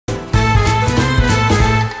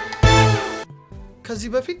ከዚህ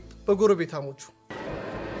በፊት በጎረቤታሞቹ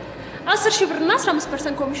 10,000 ብርና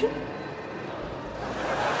 15% ኮሚሽን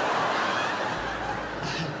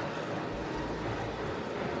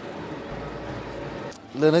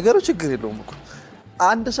ለነገሩ ችግር የለውም እኮ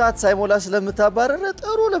አንድ ሰዓት ሳይሞላ ስለምታባረረ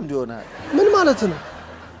ጥሩ ለምድ ይሆናል ምን ማለት ነው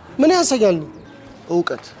ምን ያሰጋል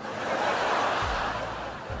እውቀት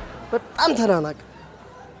በጣም ተናናቅ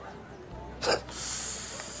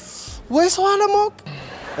ወይ ሰው አለማወቅ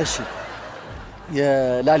እሺ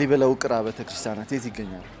የላሊበላ ውቅር አብያተ ክርስቲያናት የት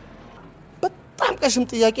ይገኛሉ በጣም ቀሽም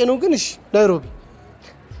ጥያቄ ነው ግን እሺ ናይሮቢ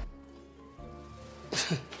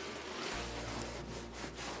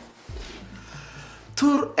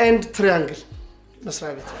ቱር ኤንድ ትሪያንግል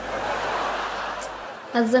መስሪያ ቤት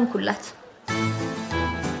አዘንኩላት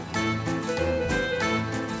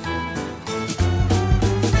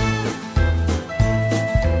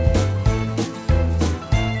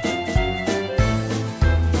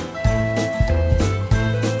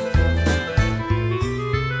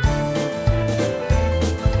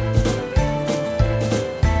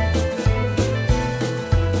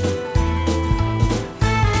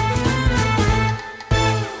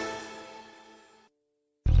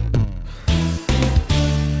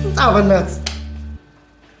አበናት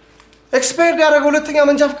ኤክስፐርት ያደረገው ሁለተኛ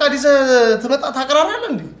መንጃ ፍቃድ ይዘ ተመጣ ታቀራራለህ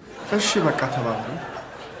እንዴ እሺ በቃ ተባለ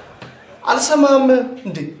አልሰማም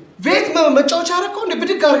እንዴ ቤት መጫወቻ አረከው እንዴ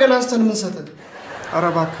ብድግ አርገን አንስተን ምን ሰጠ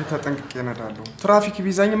አረባክ ተጠንቅቄ ነዳለሁ ትራፊክ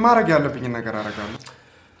ቢዛኝ ማረግ ያለብኝ ነገር አረጋለሁ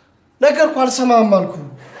ነገርኩ አልሰማም አልኩ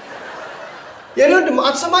የኔ ወንድም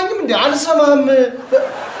አትሰማኝም እንዴ አልሰማም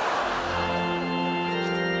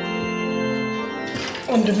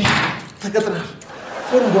ወንድሜ ተቀጥራል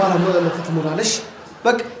ፎርም በኋላ ማለት ተሞላለሽ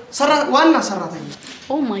በቃ ሰራ ዋና ሰራተኛ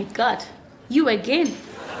Oh my god you again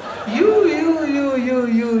you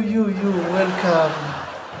welcome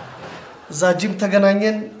ዛጂም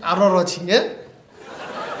ተገናኘን አሮሮችኝ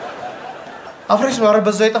አፍሬሽ ነው አረ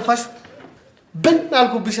በዛው ይጠፋሽ ብን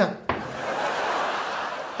አልኩብሻ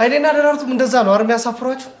አይኔና ደራርቱም እንደዛ ነው አርም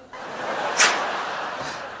ያሳፍሯችሁ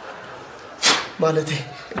ማለቴ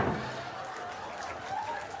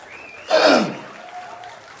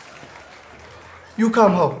You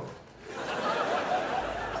come home.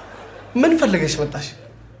 ምን ፈልገሽ መጣሽ?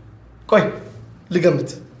 ቆይ ልገምት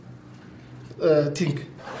ቲንክ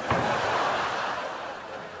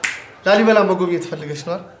ላሊበላ መጎብኘት ፈልገሽ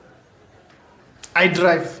ነው አይደል? I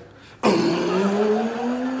drive.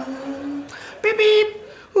 Beep beep.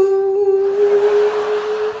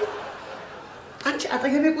 አንቺ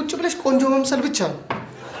አጠገቤ ቁጭ ብለሽ ቆንጆ መምሰል ብቻ ነው።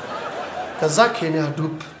 ከዛ ኬንያ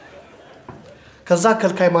ዱብ ከዛ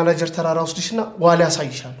ከልካይ ማናጀር ተራራ ወስድሽና ዋሊ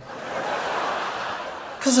ያሳይሻል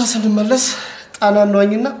ከዛ ስንመለስ ጣናን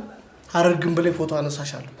ነውኝና አረርግም ብለ ፎቶ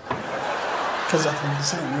አነሳሻለሁ ከዛ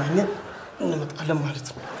ተመልሰን ነውኝ እንመጣለን ማለት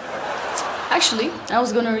ነው Actually I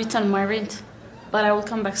was going to return my rent but I will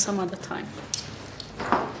come back some other time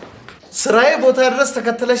ስራዬ ቦታ ድረስ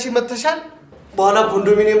ተከተለሽ ይመተሻል በኋላ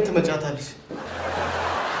ኮንዶሚኒየም ትመጫታለሽ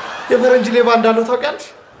የፈረንጅ ሌባ እንዳለው ታውቂያለሽ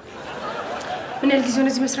ምን ያህል ጊዜ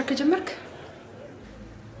ነው እዚህ መስራት ከጀመርክ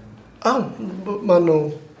አው ማነው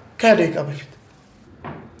ከደቂቃ በፊት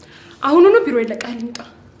አሁን ነው ቢሮ ይለቀህልኝ ጣ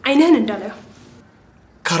አይነህን እንዳላየው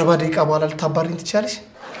ከ40 ደቂቃ በኋላ ልታባሪኝ ትቻለሽ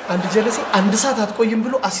አንድ ጀለሴ አንድ ሰዓት አትቆይም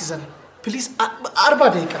ብሎ አሲዘና ፕሊዝ 40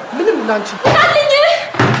 ደቂቃ ምንም ላንቺ አለኝ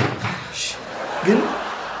ግን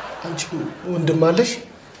አንቺ ወንድም አለሽ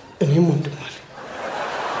እኔም ወንድም አለኝ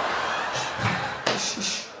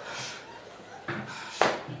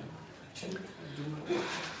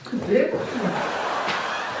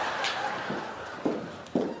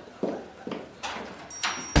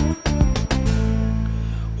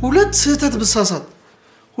ሁለት ስህተት ብሳሳት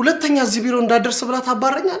ሁለተኛ እዚህ ቢሮ እንዳደርስ ብላ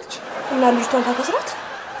ታባረኛለች እና ልጅቷን ታከስራት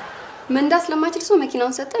መንዳት ለማይችል ሰው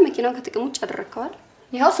መኪናውን ሰጠ መኪናውን ከጥቅም ውጭ አደረከዋል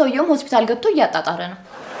ያው ሰውየውም ሆስፒታል ገብቶ እያጣጣረ ነው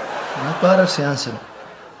ማባረር ሲያንስ ነው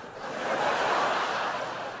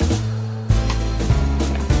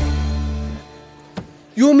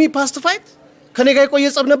You me past fight? ከኔ ጋር የቆየ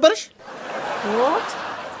ጸብ ነበርሽ? What?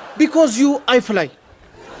 Because you I fly.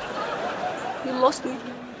 You lost me.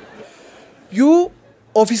 You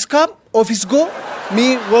office come, office go, me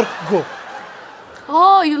work go.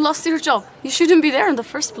 Oh, you lost your job. You shouldn't be there in the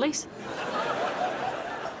first place.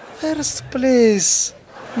 First place.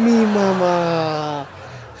 Me mama.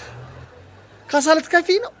 ካሳለት ካፌ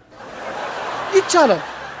ነው? ይቻላል.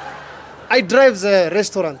 I drive the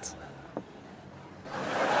restaurant.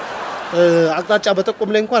 አቅጣጫ በተቆም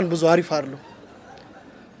ላይ እንኳን ብዙ አሪፍ አይደለም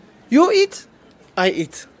you eat I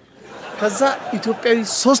eat ከዛ ኢትዮጵያዊ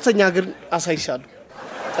ሶስተኛ ሀገር አሳይሻለሁ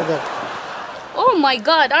ጠጋ Oh my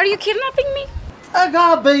god, are you kidnapping me? ጠጋ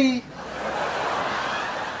በይ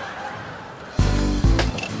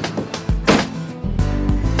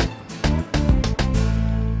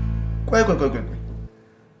ቆይ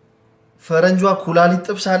ፈረንጇ ኩላሊት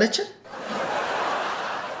ጥብስ አለች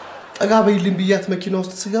ጠጋ በይልኝ ብያት መኪና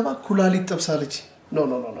ውስጥ ስገባ ኩላሊት ጥብስ አለች ኖ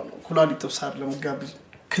ኩላሊት ጥብስ አይደለም ጋብዝ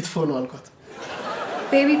ክትፎ ነው አልኳት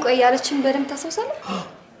ቤቢ ቆይ ያለችን በደም ታሰውሳለህ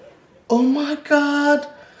ኦ ማይ ጋድ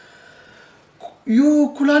ዩ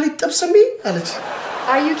ኩላሊት ጥብስ ሚ አለች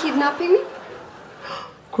are you kidnapping me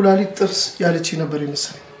ኩላሊት ጥብስ ያለች ነበር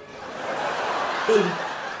ይመስለኝ ቤቢ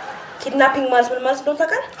ኪድናፒንግ ማለት ምን ማለት ነው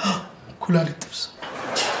ታውቃለህ ኩላሊት ጥብስ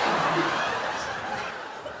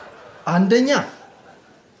አንደኛ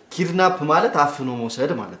ኪድናፕ ማለት አፍኖ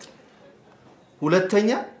መውሰድ ማለት ነው ሁለተኛ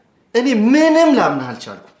እኔ ምንም ላምና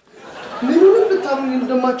አልቻልኩ ምንም ብታምኝ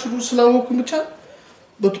እንደማትችሉ ስላወኩ ብቻ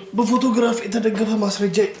በፎቶግራፍ የተደገፈ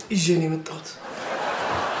ማስረጃ ይዤ ነው የመጣሁት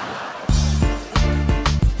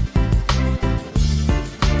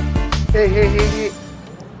hey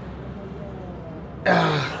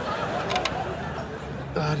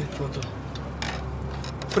አሪፍ ፎቶ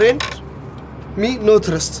ፍሬንድ ሚ ኖ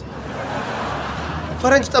ትረስት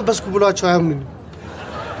ፈረንጅ ጠበስኩ ብሏቸው አያምኑኝ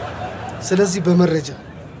ስለዚህ በመረጃ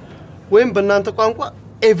ወይም በእናንተ ቋንቋ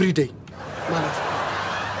ኤቭሪ ዴይ ማለት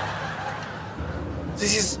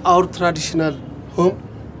this is our traditional home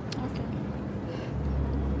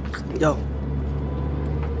ያው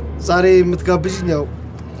ዛሬ የምትጋብዥኝ ያው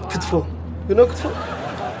ክትፎ you know ክትፎ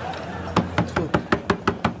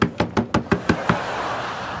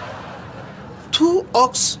two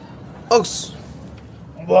ox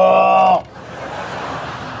wow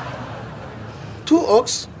 2 ox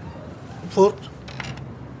for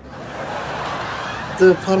the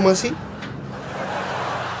pharmacy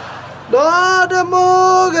Nademo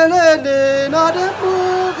galele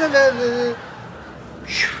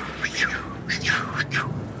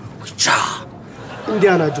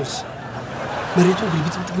Indiana Jones መሬቱ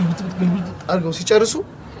ግልብጥ አርገው ሲጨርሱ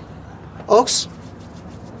ኦክስ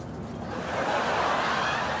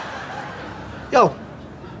ያው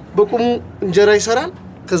በቁሙ እንጀራ ይሰራል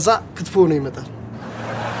ከዛ ክትፎ ነው ይመጣል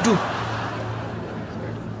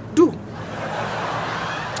ዱ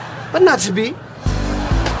በእናትሽ ቢ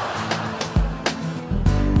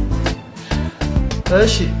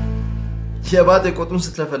እሺ የባጤ ቆጡን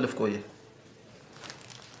ስትለፈልፍ ቆየ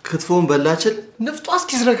ክትፎን በላችል ንፍጧ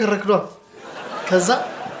እስኪዝረከረክ ነው ከዛ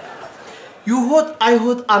ይሆት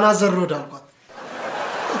አይሆት አናዘሮድ አልኳት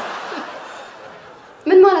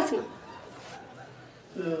ምን ማለት ነው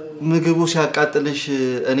ምግቡ ሲያቃጥልሽ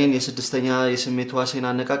እኔን የስድስተኛ የስሜት ዋሴን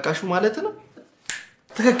አነቃቃሹ ማለት ነው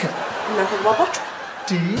ትክክል እና ተግባባችሁ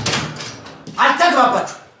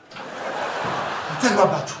አልተግባባችሁ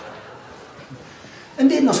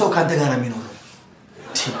እንዴት ነው ሰው ካንተ ጋር የሚኖረው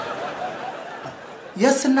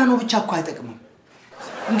የስና ነው ብቻ እኮ አይጠቅምም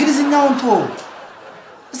እንግሊዝኛውን ተወው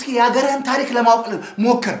እስኪ ያገረን ታሪክ ለማወቅ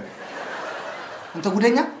ሞክር አንተ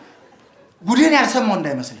ጉደኛ ጉዴን ያልሰማው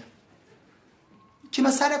እንዳይመስል እቺ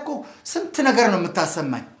መሳሪያ እኮ ስንት ነገር ነው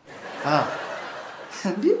የምታሰማኝ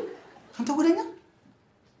እንዴ አንተ ጉደኛ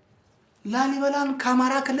ላሊበላን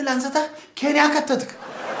ካማራ ክልል አንስተህ ኬንያ ከተትክ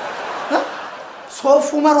ሶፍ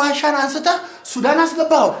ዑመር ዋሻን አንስተህ ሱዳን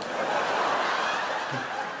አስገባው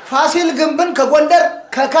ፋሲል ግንብን ከጎንደር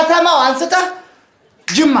ከከተማው አንስተህ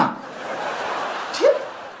ጅማ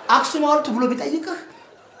አክሱም ሐውልት ብሎ ቢጠይቅህ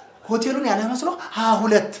ሆቴሉን ያለ መስሎ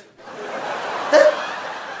 22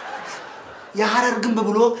 የሐረር ግንብ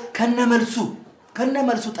ብሎ ከነመልሱ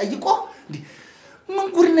ጠይቆ ምን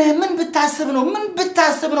ጉድ ነህ ምን ብታስብ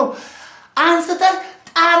ነው አንስተህ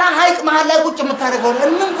ጣና ሐይቅ መሃል ላይ ቁጭ የምታደርገው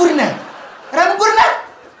ምን ጉድ ነህ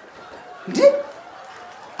እንዴ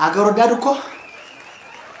አገር ወዳድ እኮ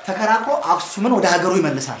ተከራክሮ አክሱምን ወደ ሀገሩ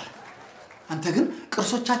ይመልሳል አንተ ግን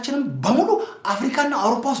ቅርሶቻችንን በሙሉ አፍሪካና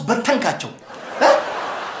አውሮፓ ውስጥ በተንካቸው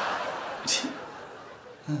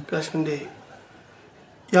ጋሽ እንዴ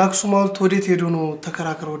የአክሱም ሐውልት ወዴት ሄዶ ነው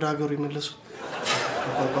ተከራክረው ወደ ሀገሩ ይመለሱት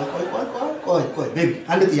ቆይ ቤቢ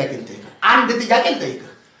አንድ ጥያቄ ልጠይቅህ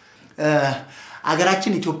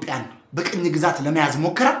አገራችን ኢትዮጵያን በቅኝ ግዛት ለመያዝ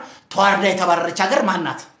ሞክራ ተዋርዳ የተባረረች ሀገር ማን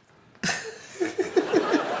ናት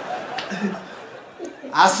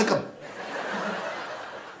አስቅም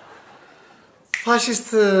ፋሺስት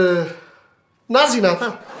ናዚ ናታ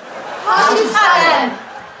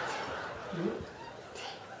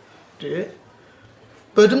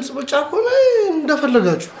በድምጽ ብቻ ሆነ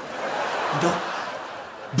እንደፈለጋችሁ እንደው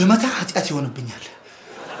በመታ ኃጢአት ይሆንብኛል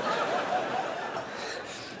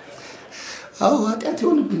አው ኃጢአት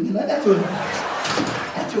ይሆንብኛል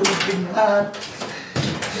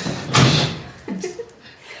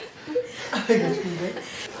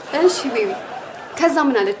እሺ ቤቢ ከዛ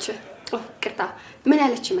ምን አለች ቅርታ ምን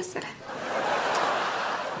ያለች መሰለ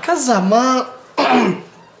ከዛማ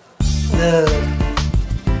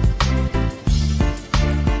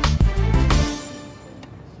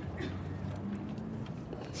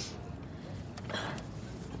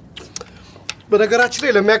በነገራችን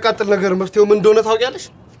ላይ ለሚያቃጥል ነገር መፍትሄው ምን እንደሆነ ታውቂያለሽ?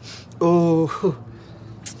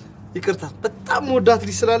 ይቅርታ በጣም ወዳት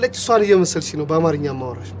ልጅ ስላለች እሷን እየመሰልሽ ነው በአማርኛ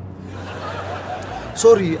ማወራሽ።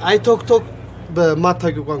 ሶሪ አይ ቶክ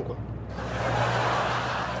በማታውቂው ቋንቋ።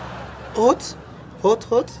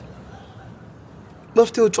 ሆት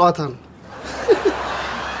መፍትሄው ጨዋታ ነው።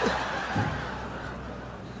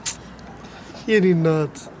 የኔ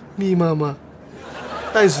እናት ሚማማ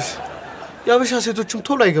አይዞሽ፣ የአበሻ ሴቶችም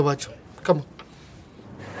ቶሎ አይገባቸው። ከማ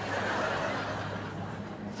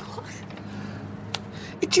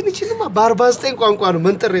እቺንማ በ49 ቋንቋ ነው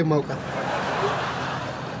መንጠሬ የማውቃት።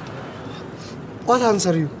 What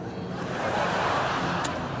answer you?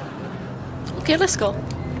 Okay, let's go.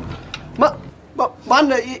 ማን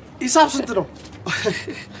ሂሳብ ስንት ነው?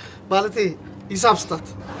 ማለቴ ሂሳብ ስታት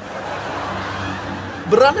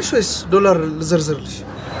ብር አለሽ ወይስ ዶላር ልዘርዝርልሽ?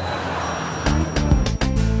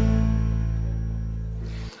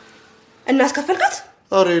 እናስከፈልካት?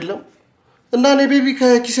 አረ የለም። እና እኔ ቤቢ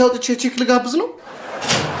ከኪስ ያውጥቼ ቼክ ልጋብዝ ነው?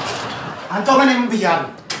 አንተው ምን ብያለሁ?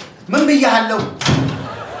 ምን ብያለሁ?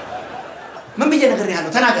 ምን ብዬ ነግሬሃለሁ?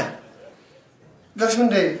 ተናገር። ጋሽ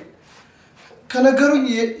ምንዴ ከነገሩኝ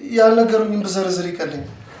ያልነገሩኝም ብዘርዝር ይቀልኝ።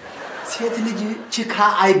 ሴት ልጅ ቺካ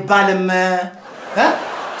አይባልም።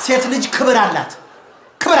 ሴት ልጅ ክብር አላት።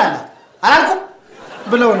 አላልኩም?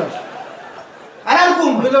 ብለውናል።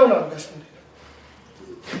 አላልኩም? ብለውናል ጋሽ ምንዴ።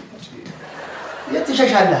 የት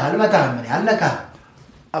ትሸሻለህ? አልመጣህም። እኔ አልነካህም።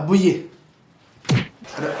 አቡዬ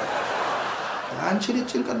አንቺ ልጅ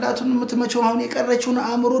ጭንቅላቱን የምትመቸው አሁን የቀረችውን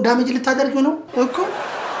አእምሮ ዳሜጅ ልታደርጊው ነው እኮ።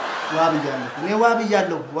 ዋ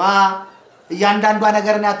ብያለሁ። እያንዳንዷ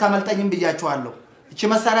ነገር እኔ አታመልጠኝም ብያችኋለሁ። እቺ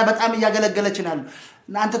መሳሪያ በጣም እያገለገለች ነው ያለው።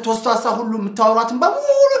 እናንተ ተወስተዋሳ ሁሉ የምታወሯትን በሙሉ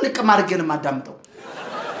ልቅም አድርጌ ነው የማዳምጠው።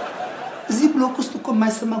 እዚህ ብሎክ ውስጥ እኮ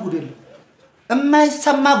የማይሰማ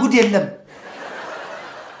ጉድ የለም።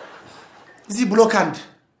 እዚህ ብሎክ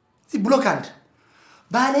አንድ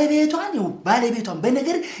ባለቤቷን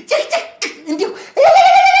በነገር ጭቅጭቅ እንዲሁ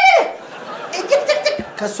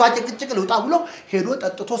ከሷ ጭቅጭቅ ልውጣ ብሎ ሄዶ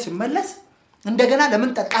ጠጥቶ ሲመለስ እንደገና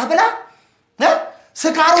ለምን ጠጣህ ብላ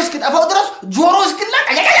ስካሩ እስኪጠፋው ድረስ ጆሮ እስኪላጥ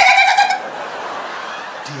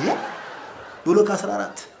ብሎክ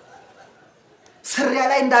 14 ስሪያ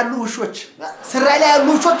ላይ እንዳሉ ውሾች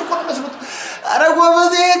እኮ ነው መስሎት። ኧረ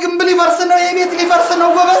ጎበዝ ግንብ ሊፈርስ ነው፣ የቤት ሊፈርስ ነው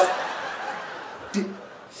ጎበዝ።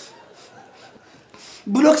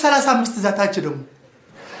 ብሎክ 35 ዛታች ደግሞ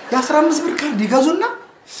የ15 ብር ካርድ ይገዙና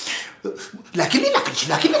ላኪልኝ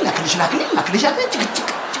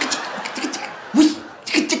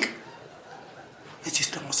ጭቅጭቅ እዚህ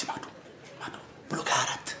ደግሞ ሲማዱ ብሎክ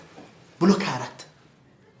 24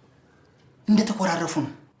 እንደተቆራረፉ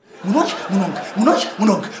ነው። ሙኖች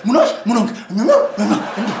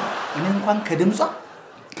እንዴ! እኔ እንኳን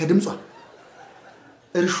ከድምጿ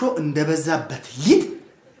እርሾ እንደበዛበት ሊጥ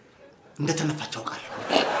እንደተነፋች አውቃለሁ።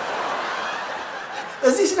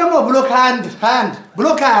 እዚህ ደግሞ ብሎክ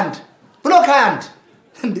 21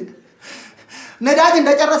 እንዴ! ነዳጅ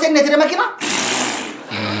እንደጨረሰ እንደ መኪና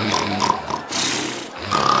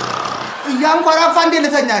እያንኳራፋ እንዴ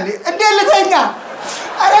ልተኛ?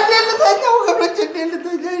 አረ እንዴ ልተኛ ወገኖች፣ እንዴ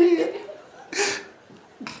ልተኛ?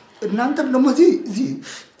 እናንተም ደግሞ እዚህ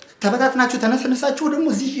ተበታትናችሁ ተነሰነሳችሁ ደግሞ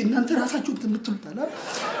እዚህ እናንተ ራሳችሁ እንትምትሉታላ።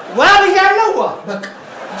 ብያለሁ። በቃ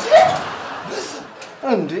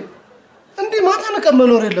እንዴ ማታ ነቀም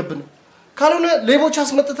መኖር የለብንም። ካልሆነ ሌቦች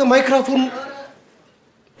አስመጥተ ማይክሮፎን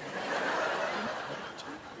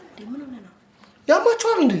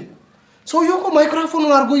ያማችኋል እንዴ? ሰውየው እኮ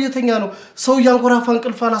ማይክሮፎኑን አድርጎ እየተኛ ነው። ሰው ያንኮራፋ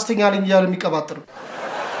እንቅልፍ አላስተኛልኝ እያለ የሚቀባጥረው።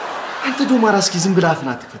 አንተ ዶማራ እስኪ ዝም ብለህ አፍና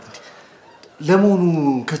አትከተል። ለመሆኑ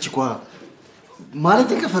ከቺኳ ማለት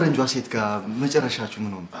ከፈረንጇ ሴት ጋር መጨረሻችሁ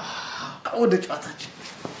ምን ሆነ? ወደ ጨዋታችን።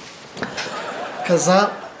 ከዛ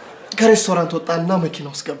ከሬስቶራንት ወጣና መኪና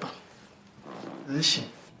ውስጥ ገባ። እሺ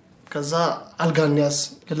ከዛ አልጋን ያዝ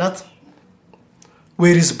ልላት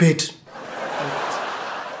where is bed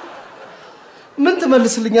ምን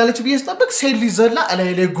ትመልስልኛለች ብዬ ስጠብቅ ሴሊ ዘላ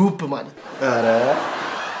አላይ ላይ ጉብ ማለት። አረ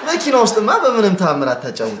መኪና ውስጥማ በምንም ታምራት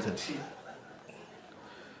ታጫውተን።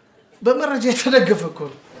 በመረጃ የተደገፈ እኮ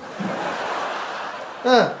ነው።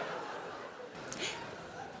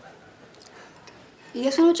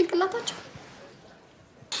 የሰው ጭንቅላታቸው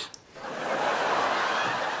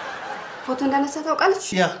ፎቶ እንዳነሳ ታውቃለች።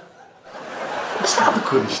 ያ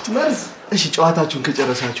ሳብኩልሽ ትመርዝ። እሺ ጨዋታችሁን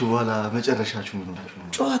ከጨረሳችሁ በኋላ መጨረሻችሁ ምን ሆነ?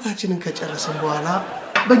 ጨዋታችንን ከጨረሰን በኋላ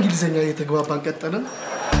በእንግሊዘኛ እየተግባባን ቀጠልን።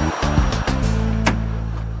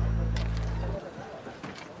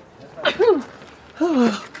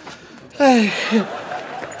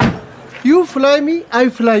 You fly me, I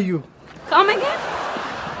fly you. Come again?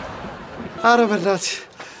 አረ በእናትሽ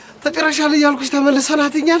ተጨረሻል እያልኩሽ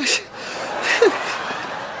ተመለሰናትኛለሽ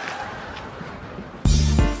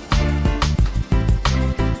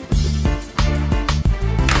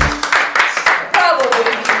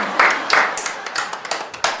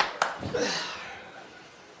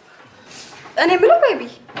እኔ ብለው ቤቢ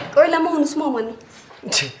ቆይ ለመሆኑ ስሟ ማን ነው?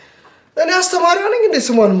 እኔ አስተማሪዋ ነኝ እንዴ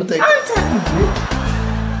ስሟን የምጠይቀው?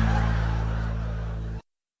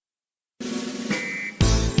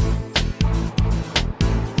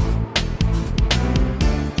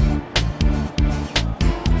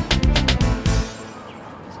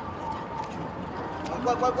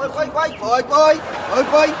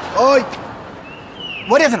 ቆይ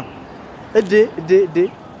ወዴት ነው? እዴ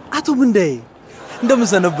አቶ ምንዳዬ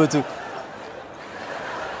እንደምሰነበቱ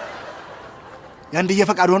ያንድዬ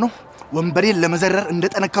ፈቃድ ሆኖ ወንበሬን ለመዘረር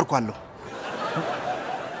እንደጠነከርኳለሁ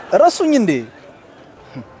ረሱኝ እንዴ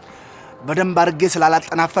በደንብ አድርጌ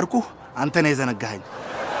ስላላጠናፈርኩ አንተ ነህ የዘነጋኸኝ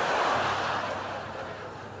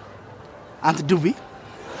አንተ ድዊ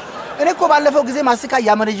እኔ እኮ ባለፈው ጊዜ ማስካ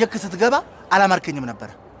ያመነጀክ ስትገባ አላማርከኝም ነበር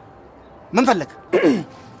ምን ፈለክ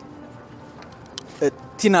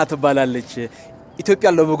ቲና ትባላለች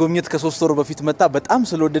ኢትዮጵያን ለመጎብኘት ከ3 ወር በፊት መጣ በጣም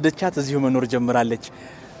ስለወደደቻት እዚሁ መኖር ጀምራለች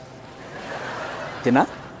ቲና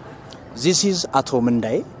this is Ato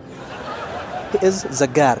Mindai he is the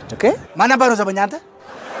guard okay ማን አባሮ ዘበኛ አንተ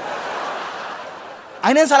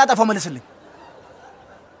አይነን ሳላጠፋው መልስልኝ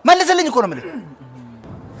እኮ ነው የምልህ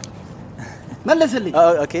መልስልኝ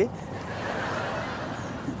ኦኬ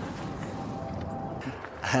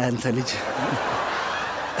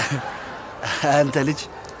አንተ ልጅ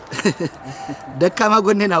ደካማ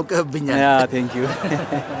ጎኔን አውቀህብኛል ያ thank you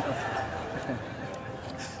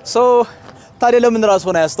so ታዲያ ለምን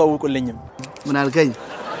ራስዎን አያስተዋውቁልኝም ምን አልከኝ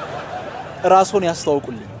ራስዎን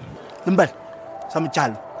ያስተዋውቁልኝ እንበል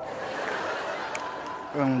ሰምቻለሁ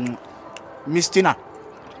ሚስቲና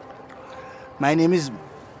my name is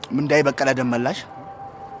ምንዳይ በቀለ ደመላሽ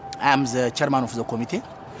I am the chairman of the committee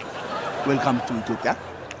welcome to Ethiopia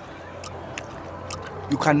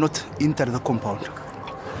you cannot enter the compound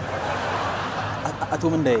አቶ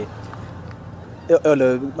ምንዳይ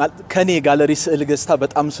ከኔ ጋለሪ ስዕል ገዝታ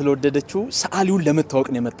በጣም ስለወደደችው ሰዓሊውን ለመታወቅ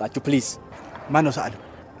ነው የመጣችው ፕሊዝ ማን ነው ሰዓሊው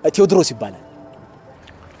ቴዎድሮስ ይባላል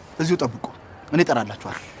እዚሁ ጠብቁ እኔ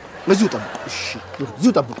እጠራላችኋል እዚሁ ጠብቁ እሺ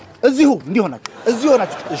እዚሁ ጠብቁ እዚሁ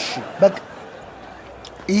ሆናችሁ እሺ በቃ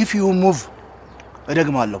if you move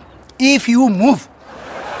እደግማለሁ if you move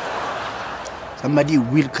somebody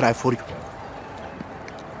will cry for you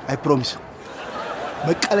I promise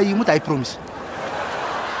በቀለ ይሙት I promise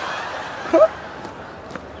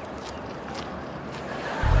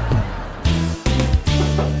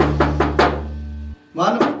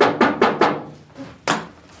ማን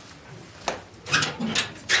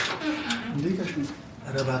እንዴካሽ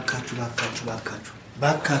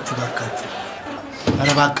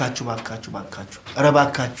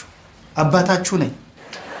ረባካችሁ አባታችሁ ነኝ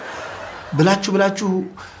ብላችሁ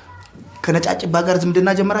ከነጫጭባ ጋር ዝምድና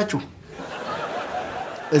ጀመራችሁ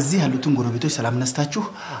እዚህ ያሉትን ጎረቤቶች ሰላም ነስታችሁ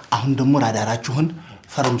አሁን ደግሞ ራዳራችሁን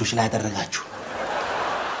ፈረንጆች ላይ ያደረጋችሁ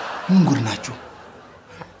ምን ጉድ ናችሁ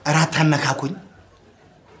አራታነካኩኝ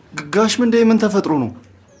ጋሽ ምንዳዬ ምን ተፈጥሮ ነው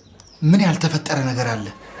ምን ያልተፈጠረ ነገር አለ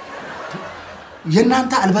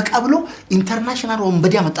የናንተ አልበቃ ብሎ ኢንተርናሽናል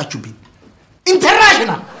ወንበዴ ያመጣችሁብኝ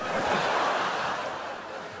ኢንተርናሽናል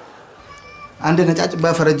አንድ ነጫጭባ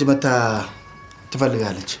ፈረንጅ መታ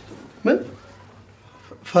ትፈልጋለች ምን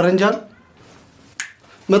ፈረንጃል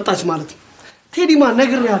መጣች ማለት ነው ቴዲማ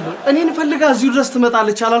ነገር ያለው እኔን ፈልጋ እዚሁ ድረስ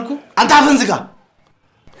ትመጣለች አላልኩ አንተ አፍን ዝጋ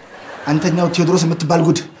አንተኛው ቴዎድሮስ የምትባል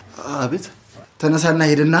ጉድ አቤት ተነሳና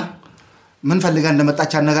ሄድና ምን ፈልጋ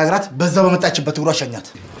እንደመጣች አነጋግራት በዛው በመጣችበት እግሯ ሸኛት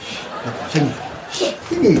ሸኝ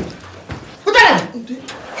ወጣ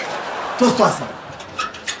ቶስቷሳ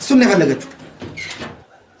እሱን ነው የፈለገችው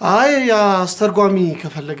አይ ያ አስተርጓሚ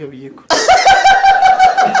ከፈለገ ብዬኩ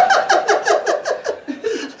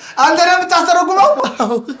አንተ ነው የምታስተረጉመው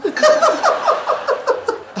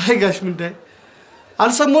አይ ጋሽ ምንዳይ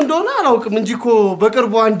አልሰሙ እንደሆነ አላውቅም እንጂ እኮ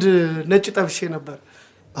በቅርቡ አንድ ነጭ ጠብሼ ነበር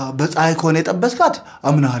በፀሐይ ከሆነ የጠበስካት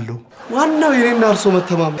አምናለሁ ዋናው የኔና እርሶ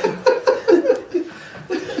መተማመን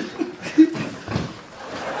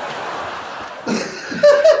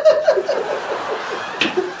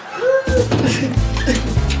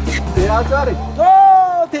ያዛሬ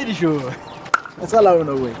ቴዲሾ ሰላም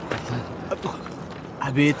ነው ወይ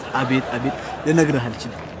አቤት ለነግርህ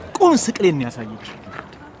አልችልም ቆም ስቅሌን ያሳየች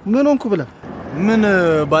ምን ሆንኩ ብለ ምን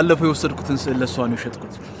ባለፈው የወሰድኩትን ስዕል ለሷ ነው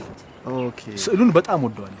የሸጥኩት ኦኬ ስዕሉን በጣም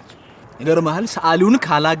ወደዋለች ይገርምሃል ሰዓሊውን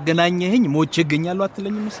ካላገናኘኸኝ ሞቼ እገኛለሁ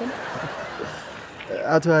አትለኝም መሰለኝ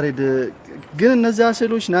አቶ ያሬድ ግን እነዛ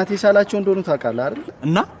ስዕሎች ናቴ ሳላቸው እንደሆነ ታውቃለህ አይደል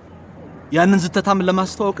እና ያንን ዝተታም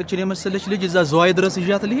ለማስተዋወቅ እቺን የመሰለች ልጅ እዛ ዘዋይ ድረስ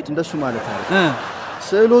ይዣት ልሂድ እንደሱ ማለት ነው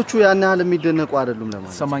ስዕሎቹ ያን ያህል የሚደነቁ አይደሉም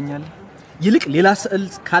ለማለት ሰማኛል ይልቅ ሌላ ስዕል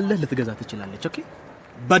ካለ ልትገዛ ትችላለች ኦኬ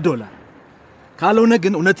በዶላር ካልሆነ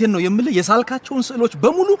ግን እውነቴን ነው የምልህ የሳልካቸውን ስዕሎች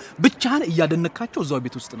በሙሉ ብቻህን እያደነካቸው እዛው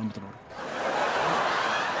ቤት ውስጥ ነው የምትኖረው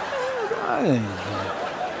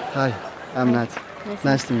Hi, I'm Nat.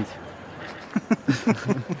 Nice to meet you.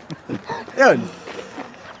 ያው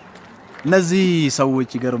እነዚህ ሰዎች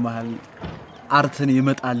ይገርማል አርትን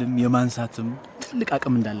የመጣልም የማንሳትም ትልቅ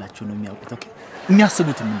አቅም እንዳላቸው ነው የሚያውቁት ኦኬ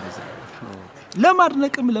የሚያስቡትም እንደዛ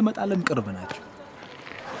ለማድነቅም ለመጣልም ቅርብ ናቸው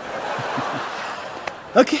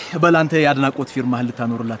ኦኬ በላንተ ያድናቆት ፊርማህን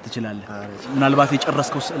ልታኖርላት ትችላለህ ምናልባት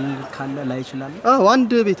የጨረስከው ስዕል ካለ ላይ ይችላል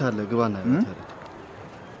አንድ ቤት አለ ግባና ቤት አለ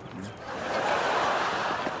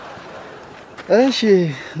እሺ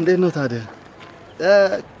እንዴት ነው ታዲያ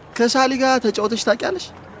ከሳሊ ጋር ተጫውተሽ ታውቂያለሽ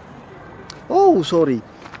Oh sorry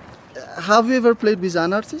Have you ever played with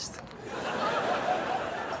an artist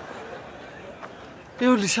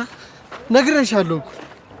ይኸውልሽ ነግሬሻለሁ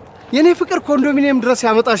የኔ ፍቅር ኮንዶሚኒየም ድረስ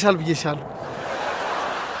ያመጣሻል ብዬሻለሁ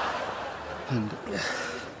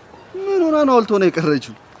ምን ሆና ነው አልቶ ነው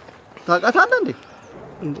የቀረችው ታውቃታለህ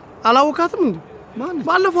እንዴ አላወቃትም እንዴ ማን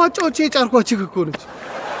ባለፈው አጫውቼ የጫርኳችሁ እኮ ነች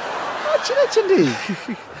ነች እንዴ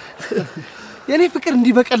የኔ ፍቅር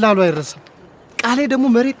እንዲህ በቀላሉ አይረሳም ቃሌ ደግሞ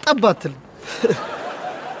መሬት ጠባትል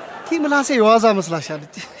ኪምላሴ የዋዛ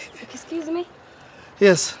መስላሻለች Excuse me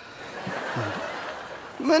Yes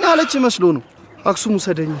ምን አለች መስሎ ነው አክሱም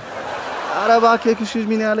ሰደኝ አረባ ከክሱዝ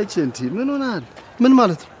ምን ያለች እንት ምን ሆናል ምን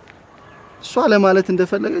ማለት ነው እሷ ለማለት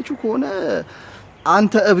እንደፈለገችው ከሆነ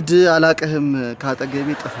አንተ እብድ አላቀህም ካጠገቤ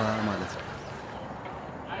ጠፋ ማለት ነው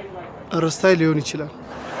ረስታይ ሊሆን ይችላል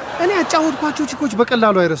እኔ አጫውትኳቸው ቺኮች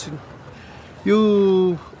በቀላሉ አይረሱኝ You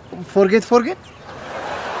forget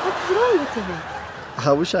What's wrong with you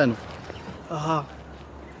ሀውሻ ነው አሃ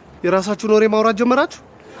የራሳችሁን ወሬ ማውራት ጀመራችሁ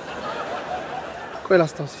ቆይ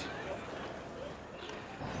ላስታውስ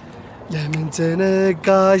ለምን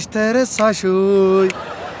ተነጋሽ ተረሳሽኝ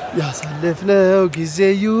ያሳለፍነው ጊዜ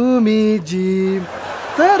ዩሚጂም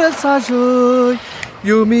ተረሳሽኝ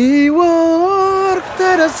ዩሚ ወርክ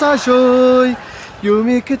ተረሳሽኝ ዩሚ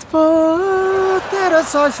ክትፎ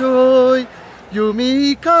ተረሳሽኝ ዩሚ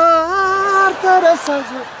ካር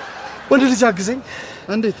ተረሳሽኝ ወንድ ልጅ አግዘኝ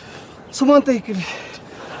እንዴት ስሟን ጠይቅልኝ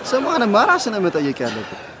ስሟን ማራስነ መጠየቅ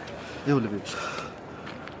ያለበት ይኸውልህ ቤቢ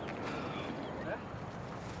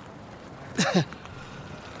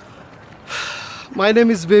My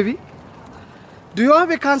name is Baby. Do you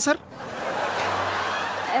have a cancer?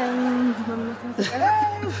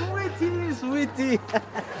 Sweetie.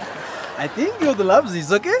 I think you would love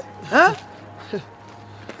this, okay? Huh?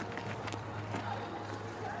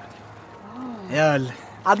 ያል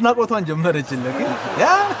አድናቆቷን ጀመረችልህ ያ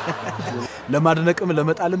ለማድነቅም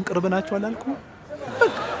ለመጣልም ቅርብ ናቸው አላልኩ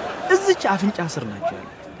እዚች አፍንጫ ስር ናቸው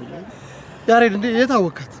ያሬድ እንዴ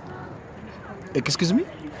የታወካት Excuse me?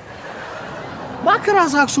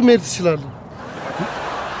 ማከራስ አክሱም ሄድ ትችላለህ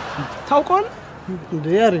ታውቀዋል እንዴ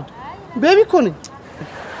ያሬድ ቤቢ እኮ ነኝ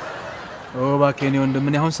ባከኔ ወንድም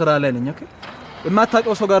ምን አሁን ስራ ላይ ነኝ ኦኬ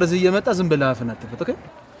የማታውቀው ሰው ጋር እዚህ እየመጣ ዝም ብለህ አፍን አትፈት ኦኬ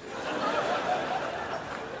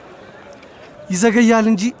ይዘገያል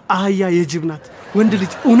እንጂ አህያ የጅብ ናት ወንድ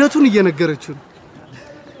ልጅ እውነቱን እየነገረችው ነው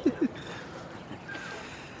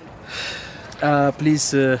ፕሊዝ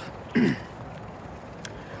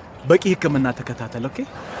በቂ ህክምና ተከታተል ኦኬ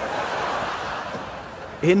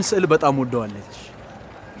ይሄን ስዕል በጣም ወደዋለች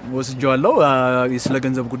ወስጄዋለሁ ስለ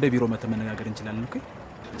ገንዘብ ጉዳይ ቢሮ መተመነጋገር እንችላለን ኦኬ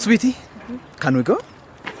ስዊቲ ካን ዊ ጎ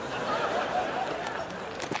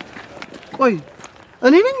ቆይ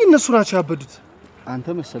እኔ ነኝ እነሱ ናቸው ያበዱት አንተ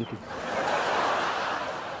መሰልኩ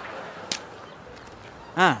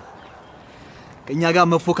ከኛ ጋር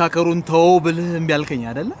መፎካከሩን ተው ብለህ እምቢ አልከኝ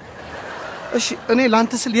አይደለ እሺ እኔ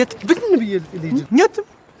ላንተ ስል የት ብን ብዬ ልጅ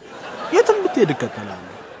የትም ብትሄድ እከተላለሁ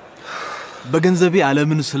በገንዘቤ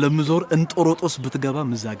ዓለምን ስለምዞር እንጦሮጦስ ብትገባ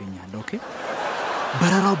ምዛገኛለሁ ኦኬ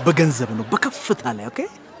በረራው በገንዘብ ነው በከፍታ ላይ ኦኬ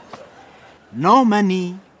no money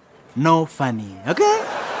no funny ኦኬ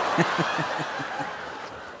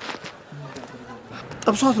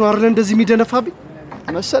ጠብሷት ነው አይደል እንደዚህ የሚደነፋብኝ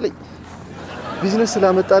መሰለኝ ቢዝነስ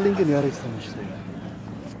ስላመጣልኝ ግን ያሬድ ተመችቶኝ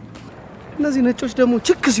እነዚህ ነጮች ደግሞ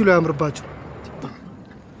ችክ ሲሉ ያምርባቸው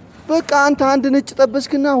በቃ አንተ አንድ ነጭ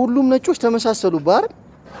ጠበስክና ሁሉም ነጮች ተመሳሰሉ ባር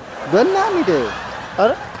በእናም ሄደ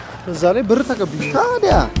አረ እዛ ላይ ብር ተቀብዬ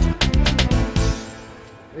ታዲያ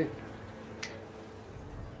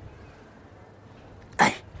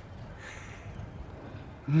አይ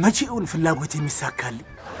መቼውን ፍላጎት የሚሳካል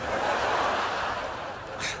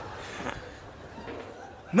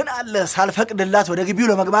ምን አለ ሳልፈቅድላት ወደ ግቢው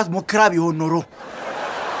ለመግባት ሞክራ ቢሆን ኖሮ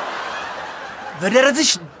በደረትሽ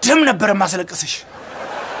ደም ነበር ማስለቀስሽ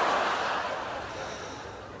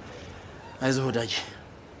አይዞህ ወዳጅ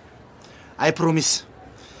አይ ፕሮሚስ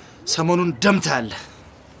ሰሞኑን ደም ታያለህ